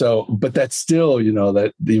 Everything. And so, but that's still,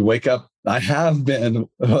 that you wake up. I have been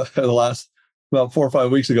the last, 4 or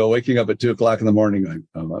 5 weeks ago, waking up at 2:00 in the morning going,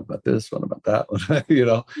 "Oh, what about this? What about that?"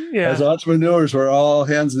 As entrepreneurs, we're all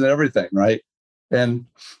hands in everything. Right. And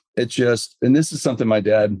it's just, and this is something my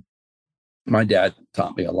dad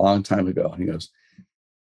taught me a long time ago. He goes,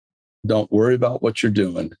 "Don't worry about what you're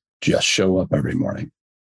doing. Just show up every morning."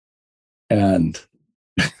 And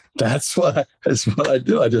that's what I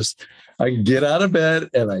do. I get out of bed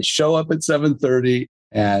and I show up at 7:30,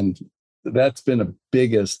 and that's been the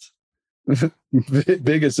biggest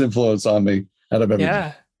influence on me out of everything.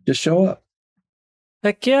 Yeah. Just show up.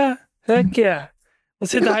 Heck yeah.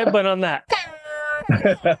 Let's hit the hype button on that.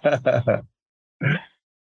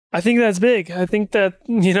 I think that's big. I think that,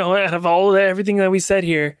 out of all everything that we said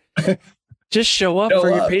here, just show up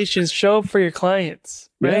for your patients, show up for your clients,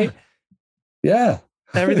 right? Yeah.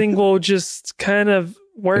 Everything will just kind of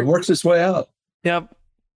work. It works its way out. Yep.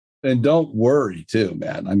 And don't worry too,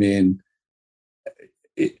 man. I mean,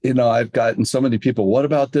 I've gotten so many people, what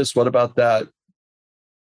about this? What about that?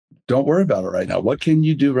 Don't worry about it right now. What can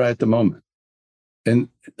you do right at the moment? And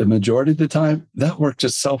the majority of the time, that works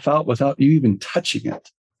itself out without you even touching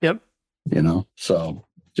it. Yep. So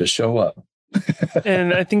just show up.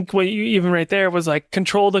 And I think what you even right there was like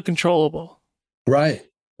control the controllable. Right.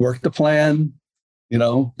 Work the plan.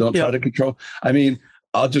 Don't try to control. I mean,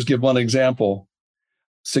 I'll just give one example.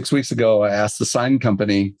 6 weeks ago, I asked the sign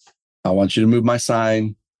company, "I want you to move my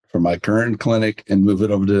sign from my current clinic and move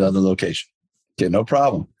it over to the other location. Okay, no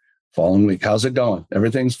problem. Following week, how's it going?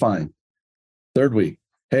 Everything's fine. Third week,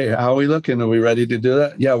 hey, how are we looking? Are we ready to do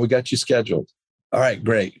that? Yeah, we got you scheduled. All right,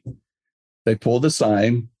 great. They pull the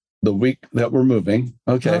sign the week that we're moving.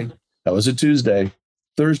 Okay, that was a Tuesday.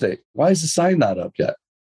 Thursday, why is the sign not up yet?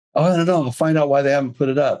 Oh, I don't know. I'll find out why they haven't put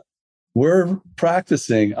it up. We're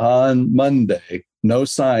practicing on Monday. No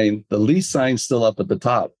sign. The lease sign's still up at the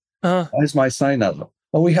top. Why is my sign not up?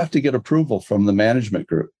 Oh, we have to get approval from the management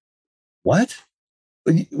group. What?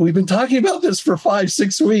 We've been talking about this for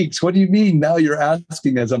 5-6 weeks. What do you mean now you're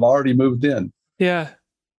asking as I'm already moved in? Yeah.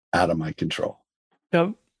 Out of my control.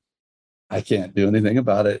 Yep. I can't do anything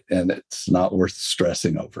about it, and it's not worth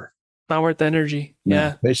stressing over. Not worth the energy. No,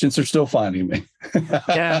 yeah. Patients are still finding me.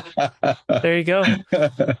 Yeah. There you go.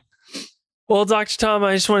 Well, Dr. Tom,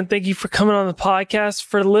 I just want to thank you for coming on the podcast.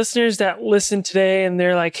 For listeners that listen today and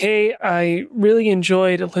they're like, hey, I really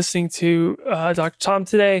enjoyed listening to Dr. Tom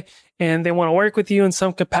today, and they want to work with you in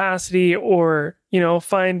some capacity or,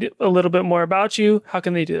 find a little bit more about you, how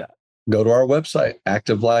can they do that? Go to our website,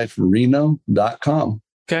 activelifereno.com.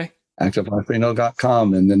 Okay.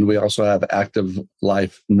 activelifereno.com. And then we also have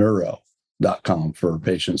activelifeneuro.com for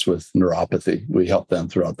patients with neuropathy. We help them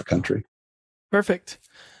throughout the country. Perfect.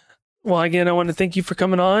 Well, again, I want to thank you for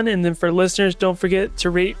coming on. And then for listeners, don't forget to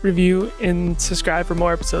rate, review, and subscribe for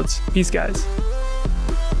more episodes. Peace, guys.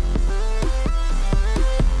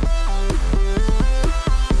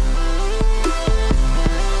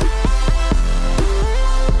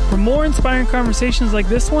 For more inspiring conversations like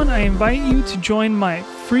this one, I invite you to join my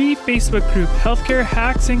free Facebook group, Healthcare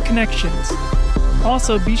Hacks and Connections.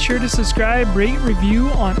 Also, be sure to subscribe, rate, review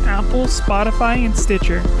on Apple, Spotify, and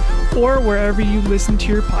Stitcher, or wherever you listen to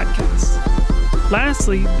your podcasts.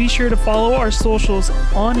 Lastly, be sure to follow our socials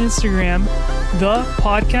on Instagram,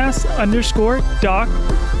 @thepodcast_doc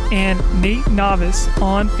and Nate Novice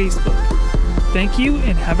on Facebook. Thank you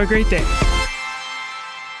and have a great day.